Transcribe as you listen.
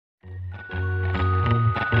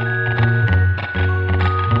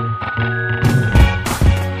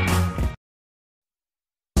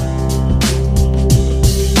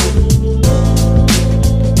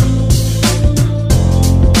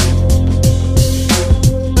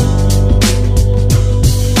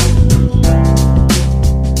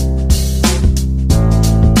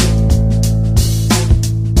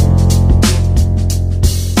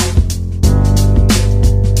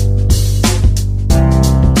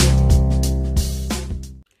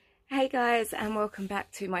Guys, and welcome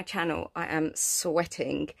back to my channel. I am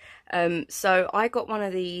sweating. So I got one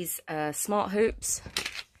of these smart hoops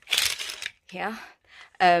here.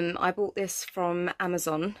 I bought this from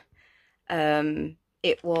Amazon.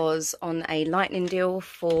 It was on a lightning deal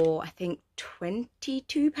for I think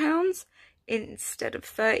 £22 instead of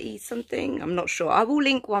 30 something. I'm not sure. I will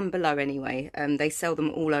link one below anyway. They sell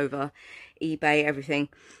them all over eBay, everything.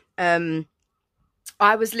 I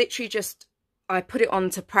was literally just, I put it on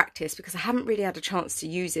to practice because I haven't really had a chance to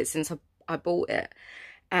use it since I bought it.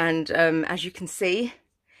 And as you can see,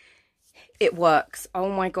 it works. Oh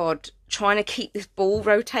my God, trying to keep this ball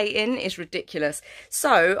rotating is ridiculous.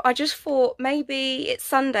 So I just thought maybe it's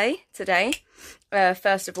Sunday today,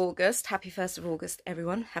 1st of August. Happy 1st of August,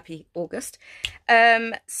 everyone. Happy August.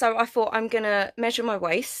 So I thought I'm going to measure my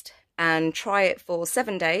waist and try it for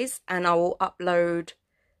 7 days, and I will upload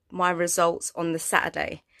my results on the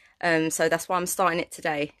Saturday. So that's why I'm starting it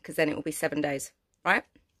today, because then it will be 7 days, right?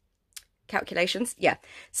 Calculations, yeah.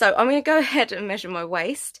 So I'm going to go ahead and measure my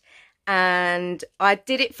waist, and I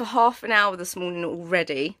did it for half an hour this morning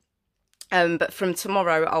already, but from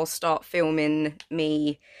tomorrow I'll start filming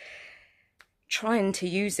me trying to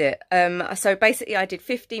use it. So basically I did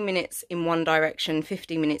 50 minutes in one direction,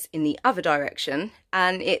 50 minutes in the other direction,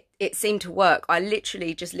 and it seemed to work. I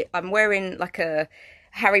literally just, I'm wearing like a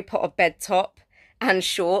Harry Potter bed top and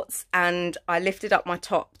shorts, and I lifted up my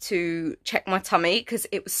top to check my tummy because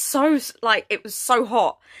it was so, like, it was so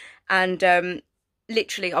hot, and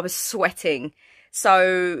literally I was sweating.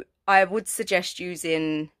 So I would suggest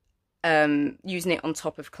using it on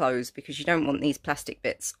top of clothes, because you don't want these plastic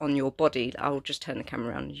bits on your body. I'll just turn the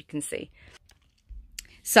camera around, as you can see.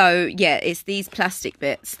 So yeah, it's these plastic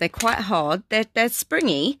bits. They're quite hard. They're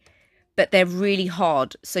springy, but they're really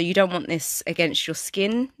hard, so you don't want this against your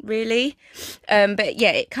skin, really. But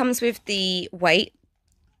yeah, it comes with the weight,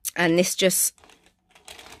 and this just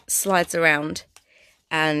slides around,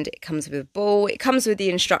 and it comes with a ball. It comes with the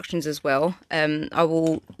instructions as well. I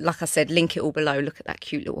will, like I said, link it all below. Look at that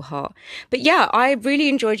cute little heart. But yeah, I really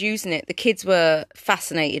enjoyed using it. The kids were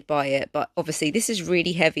fascinated by it, but obviously this is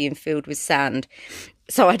really heavy and filled with sand,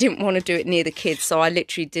 so I didn't want to do it near the kids, so I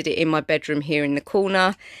literally did it in my bedroom here in the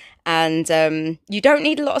corner. And you don't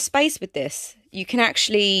need a lot of space with this. You can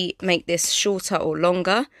actually make this shorter or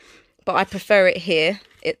longer, but I prefer it here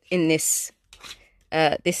in this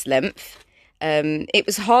this length. It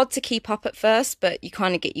was hard to keep up at first, but you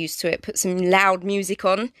kind of get used to it. Put some loud music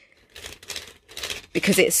on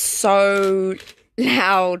because it's so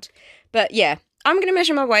loud. But yeah, I'm going to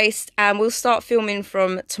measure my waist, and we'll start filming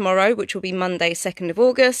from tomorrow, which will be Monday, 2nd of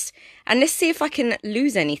August. And let's see if I can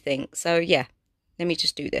lose anything. So yeah. Let me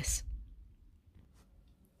just do this.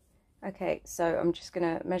 Okay, so I'm just going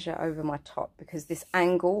to measure over my top, because this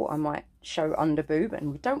angle I might show under boob,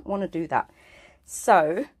 and we don't want to do that.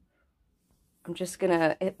 So I'm just going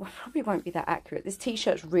to, it probably won't be that accurate. This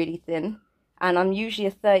t-shirt's really thin, and I'm usually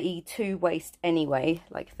a 32 waist anyway,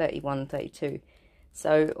 like 31, 32.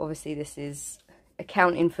 So obviously this is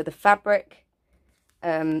accounting for the fabric.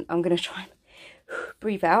 I'm going to try and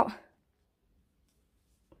breathe out.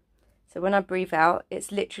 So when I breathe out,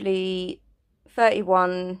 it's literally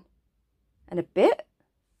 31 and a bit.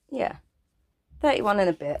 Yeah, 31 and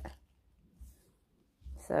a bit.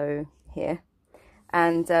 So here.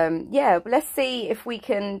 And yeah, let's see if we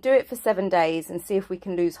can do it for 7 days and see if we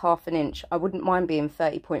can lose ½ an inch. I wouldn't mind being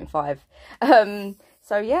 30.5.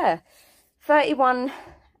 So yeah,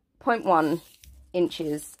 31.1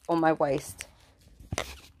 inches on my waist.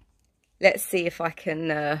 Let's see if I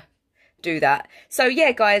can do that. So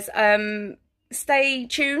yeah, guys, stay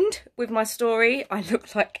tuned with my story. I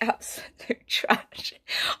look like absolute trash.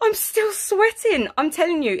 I'm still sweating. I'm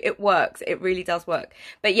telling you, it works. It really does work.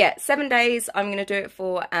 But yeah, 7 days I'm going to do it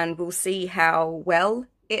for, and we'll see how well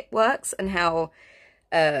it works and how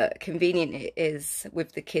convenient it is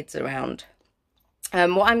with the kids around.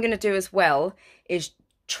 What I'm going to do as well is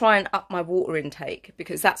try and up my water intake,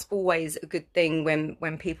 because that's always a good thing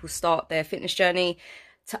when people start their fitness journey.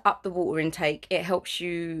 To up the water intake, it helps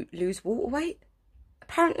you lose water weight,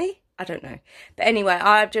 apparently. I don't know, but anyway,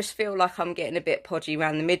 I just feel like I'm getting a bit podgy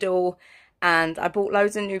around the middle, and I bought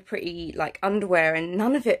loads of new pretty like underwear, and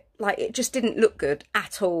none of it, like, it just didn't look good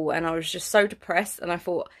at all, and I was just so depressed, and I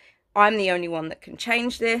thought, I'm the only one that can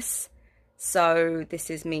change this, so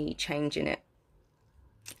this is me changing it,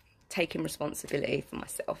 taking responsibility for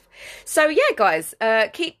myself. So yeah, guys,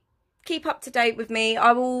 keep up to date with me.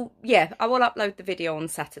 I will upload the video on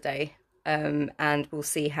Saturday, and we'll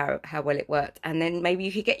see how well it worked, and then maybe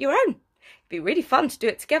you could get your own. It'd be really fun to do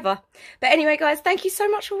it together. But anyway, guys, thank you so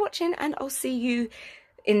much for watching, and I'll see you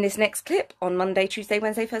in this next clip on Monday, Tuesday,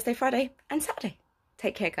 Wednesday, Thursday, Friday, and Saturday.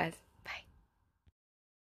 Take care, guys. Bye.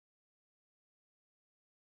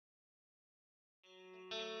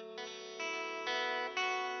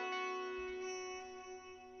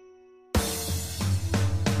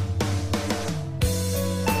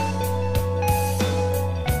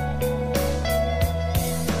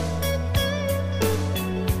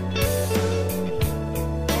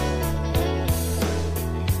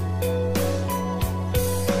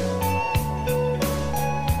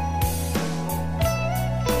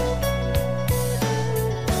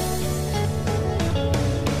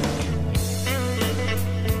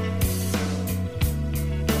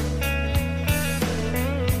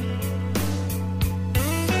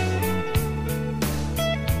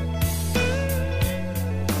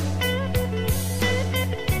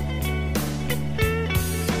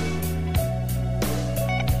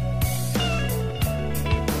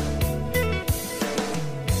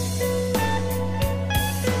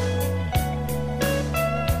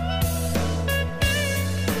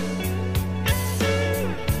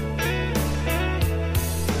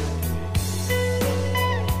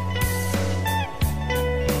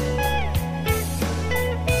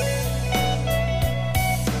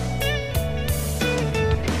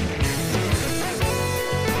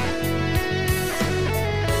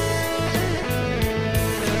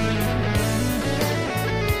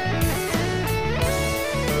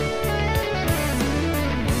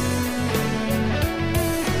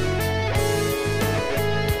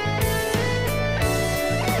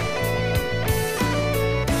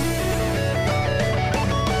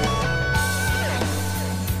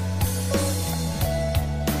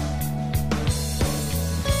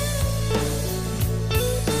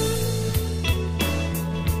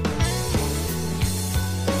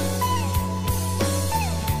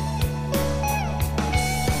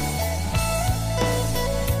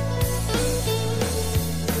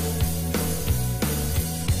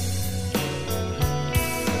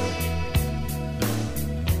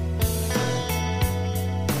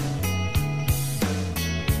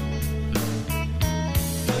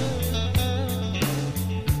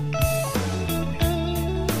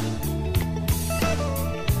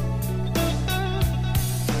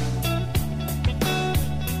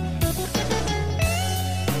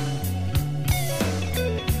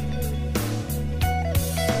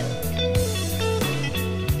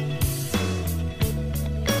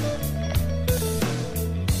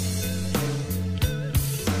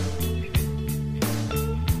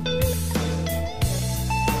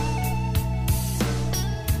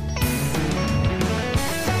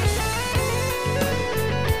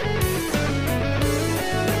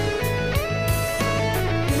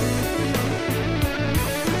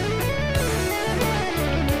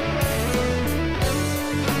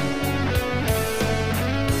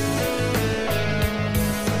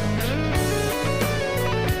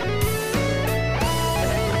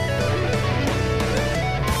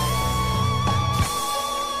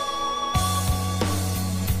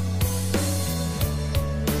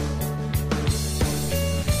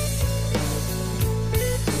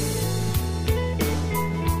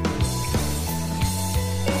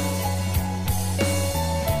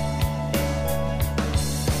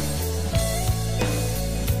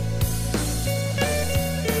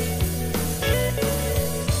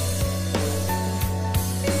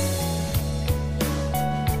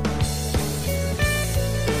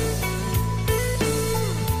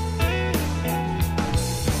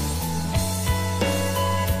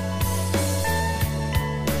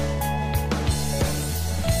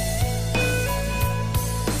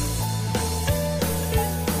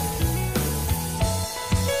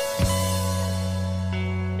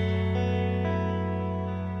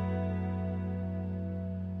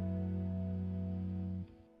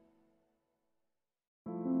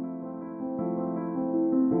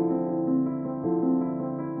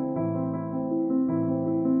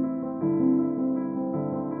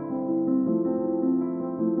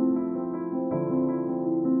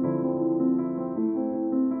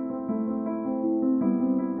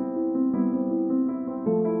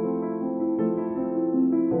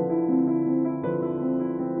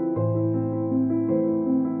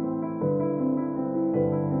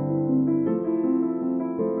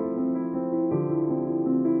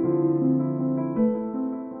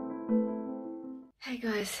 Hey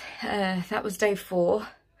guys, that was day 4.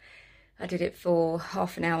 I did it for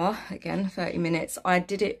half an hour, again 30 minutes. I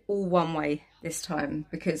did it all one way this time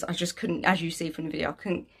because I just couldn't, as you see from the video, I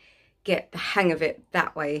couldn't get the hang of it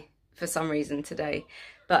that way for some reason today.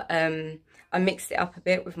 But I mixed it up a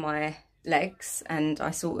bit with my legs and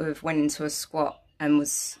I sort of went into a squat and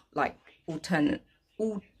was like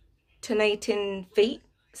alternating feet,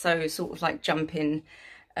 so sort of like jumping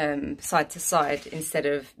side to side instead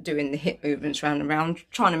of doing the hip movements round and round,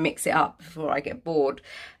 trying to mix it up before I get bored.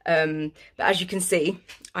 But as you can see,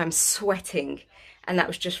 I'm sweating, and that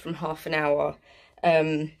was just from half an hour.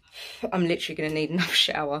 I'm literally going to need another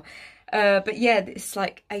shower. But yeah, it's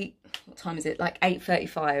like what time is it? Like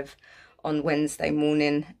 8:35 on Wednesday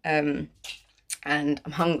morning. And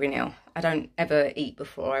I'm hungry now. I don't ever eat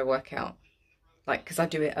before I work out, like, because I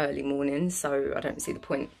do it early mornings, so I don't see the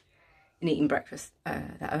point in eating breakfast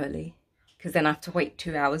that early, because then I have to wait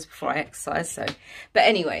 2 hours before I exercise. So, but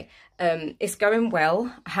anyway, it's going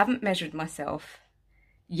well. I haven't measured myself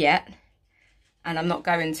yet, and I'm not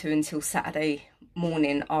going to until Saturday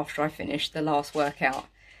morning after I finish the last workout.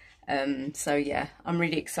 So yeah, I'm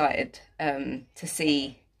really excited to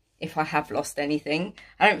see if I have lost anything.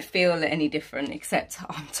 I don't feel any different, except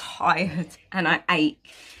I'm tired and I ache,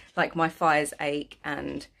 like my thighs ache,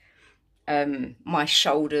 and my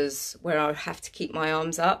shoulders, where I have to keep my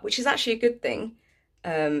arms up, which is actually a good thing.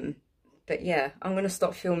 But yeah, I'm going to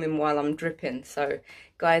stop filming while I'm dripping. So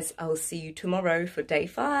guys, I'll see you tomorrow for day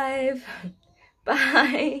 5.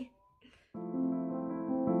 Bye.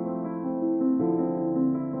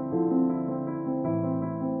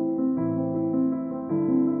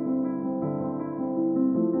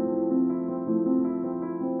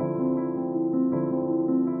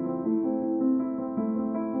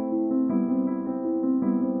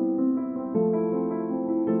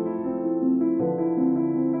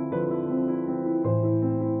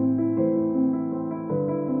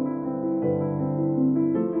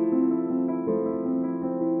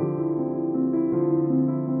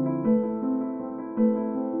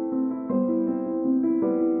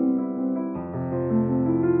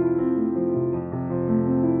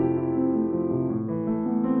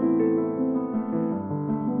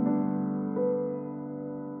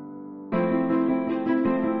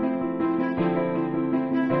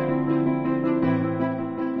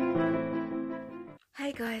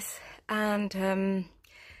 Hey guys, and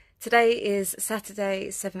today is Saturday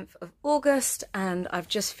 7th of August, and I've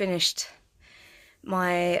just finished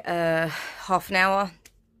my half an hour.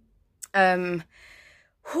 I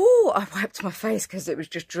wiped my face because it was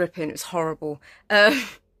just dripping. It was horrible.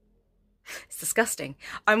 It's disgusting.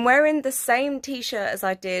 I'm wearing the same t-shirt as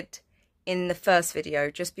I did in the first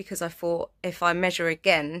video, just because I thought if I measure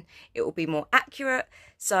again it will be more accurate.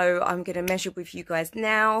 So I'm going to measure with you guys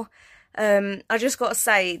now. I just got to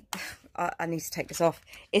say, I need to take this off.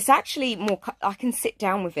 It's actually more, I can sit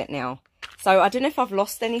down with it now. So I don't know if I've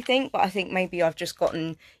lost anything, but I think maybe I've just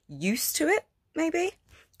gotten used to it, maybe.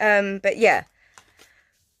 But yeah,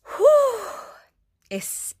 whew,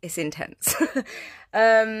 it's intense.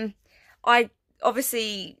 I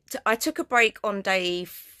took a break on day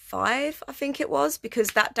 5, I think it was, because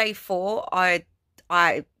that day 4, I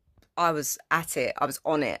was at it, I was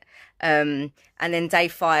on it. And then day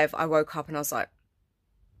 5, I woke up and I was like,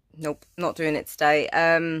 nope, not doing it today.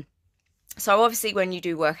 So obviously when you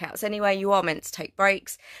do workouts anyway, you are meant to take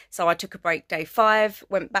breaks. So I took a break day 5,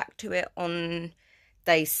 went back to it on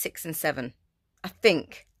day 6 and 7, I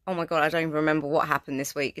think. Oh my God, I don't even remember what happened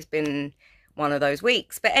this week. It's been one of those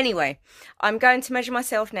weeks. But anyway, I'm going to measure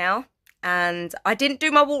myself now. And I didn't do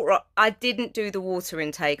my water. I didn't do the water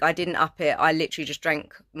intake. I didn't up it. I literally just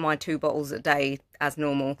drank my 2 bottles a day as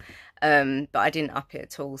normal. But I didn't up it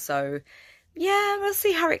at all. So yeah, we'll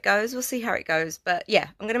see how it goes. We'll see how it goes. But yeah,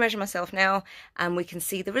 I'm going to measure myself now and we can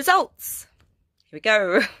see the results. Here we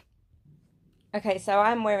go. Okay, so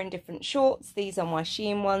I'm wearing different shorts. These are my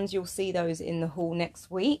Shein ones. You'll see those in the haul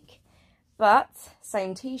next week. But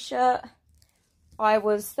same t-shirt. I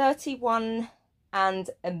was 31 and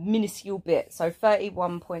a minuscule bit, so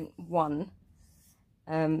 31.1.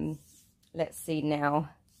 Let's see now.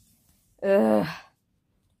 Right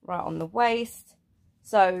on the waist.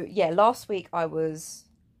 So yeah, last week I was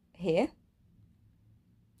here.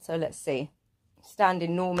 So let's see.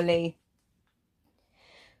 Standing normally.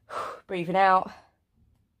 Breathing out.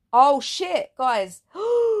 Oh shit, guys.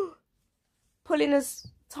 Pulling as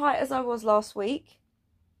tight as I was last week.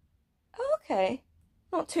 Oh, okay.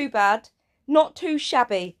 Not too bad. Not too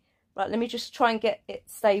shabby. Right, let me just try and get it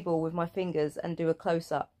stable with my fingers and do a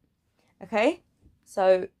close-up. Okay?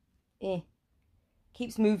 So,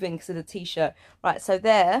 keeps moving because of the t-shirt. Right, so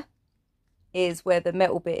there is where the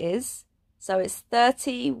metal bit is. So it's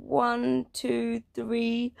 31, 2,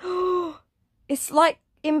 3. It's like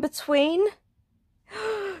in between.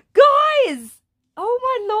 Guys! Oh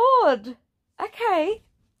my Lord! Okay.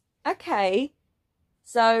 Okay.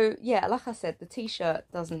 So, yeah, like I said, the t-shirt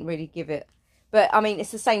doesn't really give it. But, I mean,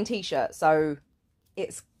 it's the same t-shirt, so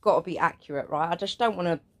it's got to be accurate, right? I just don't want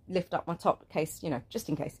to lift up my top in case, you know, just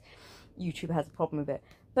in case YouTube has a problem with it.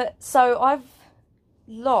 But so I've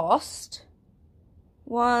lost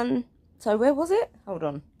one. So where was it? Hold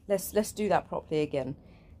on. Let's do that properly again,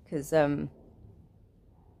 because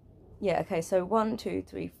yeah, okay, so 1 2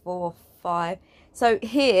 3 4 5. So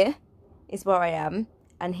here is where I am,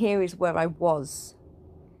 and here is where I was.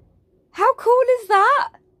 How cool is that?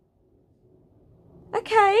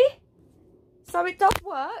 Okay, so it does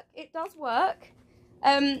work. It does work.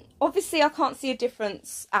 Obviously I can't see a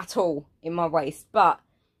difference at all in my waist, but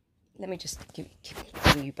let me just give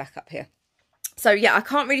you back up here. So yeah, I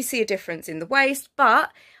can't really see a difference in the waist,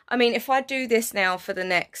 but I mean, if I do this now for the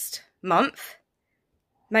next month,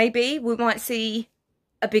 maybe we might see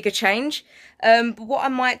a bigger change. But what I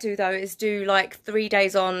might do though is do like 3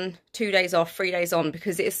 days on, 2 days off, 3 days on,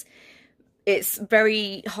 because it's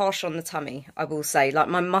very harsh on the tummy, I will say. Like,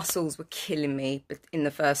 my muscles were killing me in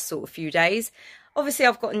the first sort of few days. Obviously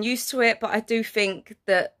I've gotten used to it, but I do think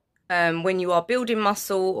that when you are building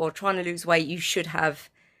muscle or trying to lose weight, you should have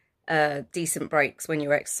decent breaks when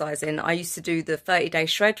you're exercising. I used to do the 30-day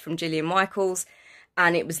shred from Jillian Michaels,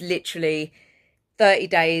 and it was literally 30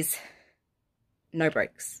 days, no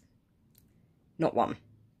breaks, not one.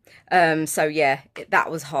 So yeah, that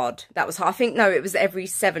was hard. That was hard. I think, no, it was every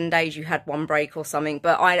 7 days you had one break or something,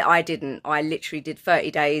 but I didn't. I literally did 30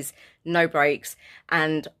 days, no breaks,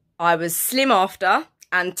 and I was slim after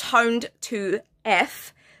and toned to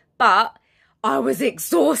F, but I was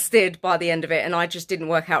exhausted by the end of it, and I just didn't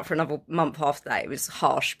work out for another month after that. It was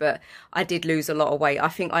harsh, but I did lose a lot of weight. I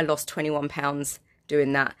think I lost 21 pounds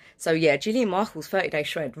doing that. So yeah, Jillian Michaels 30-day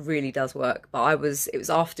shred really does work, but it was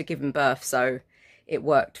after giving birth, so it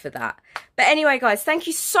worked for that. But anyway, guys, thank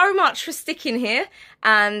you so much for sticking here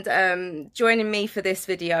and joining me for this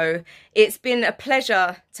video. It's been a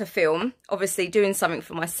pleasure to film, obviously doing something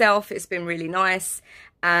for myself. It's been really nice,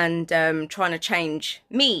 and trying to change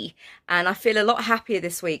me, and I feel a lot happier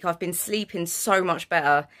this week. I've been sleeping so much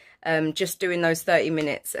better, just doing those 30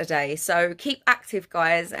 minutes a day. So keep active,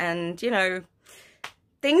 guys, and you know,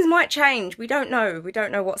 things might change. We don't know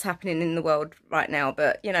what's happening in the world right now,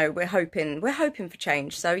 but you know, we're hoping for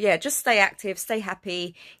change. So yeah, just stay active, stay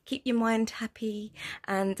happy, keep your mind happy,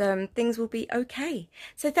 and things will be okay.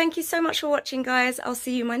 So thank you so much for watching, guys. I'll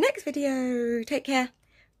see you in my next video. Take care.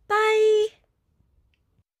 Bye.